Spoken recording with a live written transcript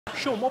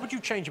Sean, what would you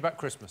change about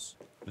Christmas?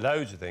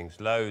 Loads of things,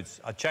 loads.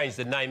 I'd change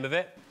the name of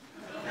it.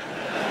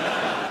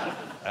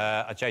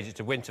 I'd change it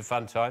to Winter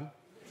Fun Time.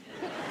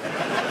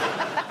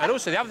 And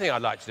also, the other thing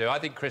I'd like to do, I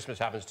think Christmas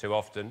happens too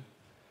often.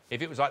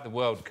 If it was like the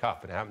World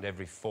Cup and it happened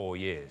every 4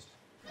 years,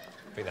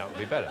 I think that would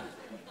be better.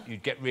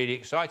 You'd get really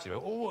excited.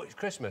 Oh, it's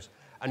Christmas.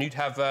 And you'd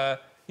have,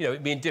 you know,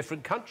 it'd be in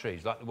different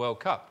countries, like the World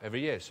Cup,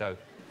 every year. So,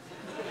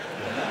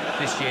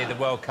 this year, the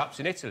World Cup's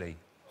in Italy.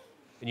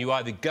 And you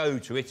either go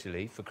to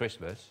Italy for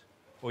Christmas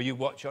or you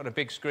watch it on a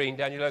big screen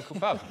down your local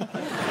pub.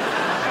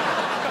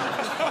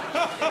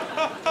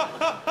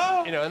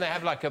 You know, and they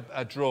have, like,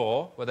 a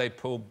drawer where they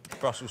pull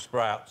Brussels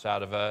sprouts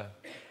out of a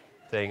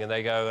thing and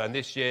they go, and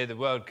this year the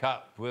World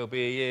Cup will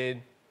be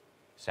in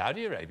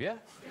Saudi Arabia.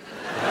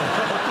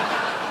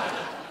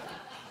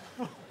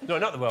 No,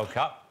 not the World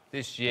Cup.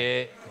 This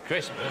year,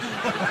 Christmas.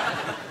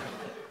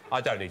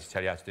 I don't need to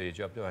tell you how to do your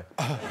job, do I?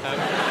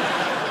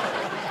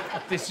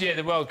 This year,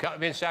 the World Cup will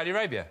be in Saudi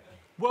Arabia.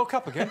 World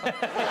Cup again?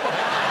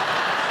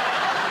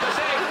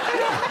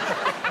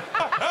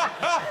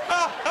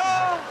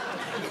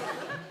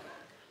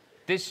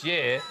 This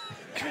year,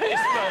 Christmas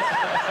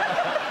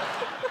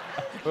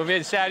will be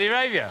in Saudi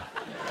Arabia.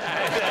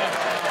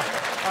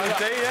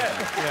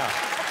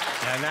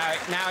 Yeah.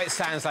 Now it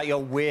sounds like you're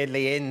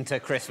weirdly into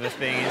Christmas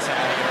being in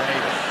Saudi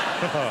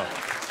Arabia.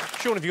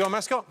 Sean, have you got a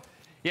mascot?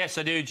 Yes,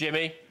 I do,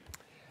 Jimmy.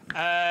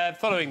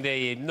 Following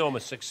the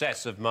enormous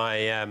success of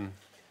my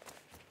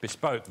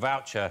bespoke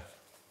voucher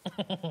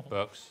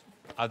books,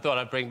 I thought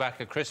I'd bring back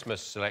a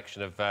Christmas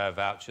selection of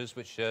vouchers,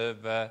 which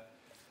have,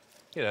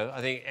 you know,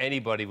 I think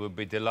anybody would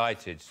be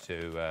delighted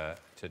to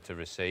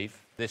receive.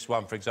 This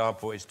one, for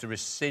example, is to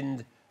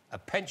rescind a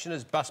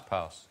pensioner's bus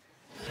pass.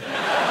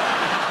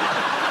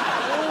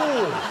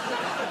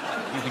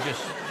 You could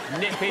just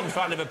nip in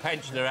front of a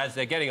pensioner as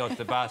they're getting onto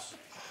the bus,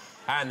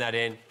 hand that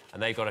in,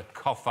 and they've got to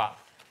cough up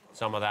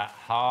some of that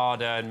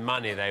hard-earned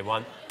money they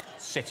want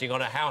sitting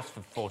on a house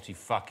for 40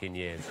 fucking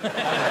years.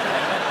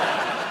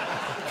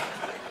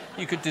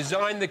 You could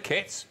design the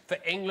kits for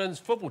England's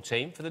football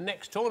team for the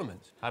next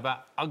tournament. How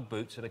about Ugg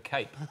boots and a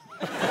cape?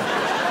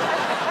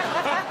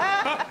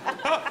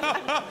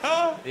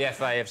 The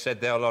FA have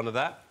said they'll honour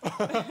that.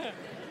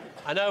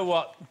 I know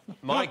what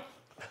my...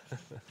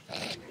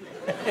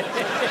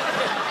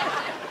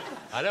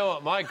 I know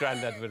what my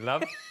granddad would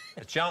love.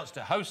 A chance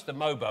to host the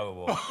Mobo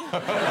Award.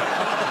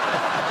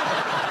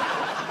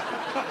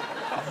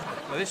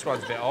 Well, this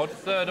one's a bit odd.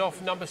 3rd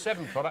off number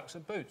 7 products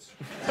and boots.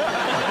 Don't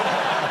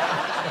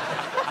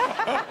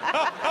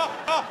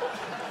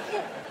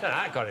know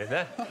how that got in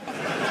there.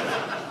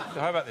 So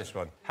how about this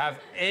one? Have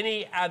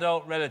any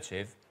adult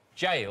relative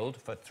jailed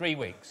for 3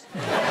 weeks. For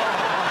no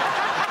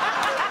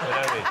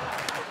reason.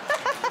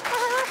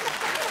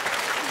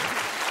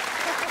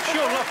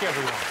 Sean, lucky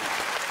everyone.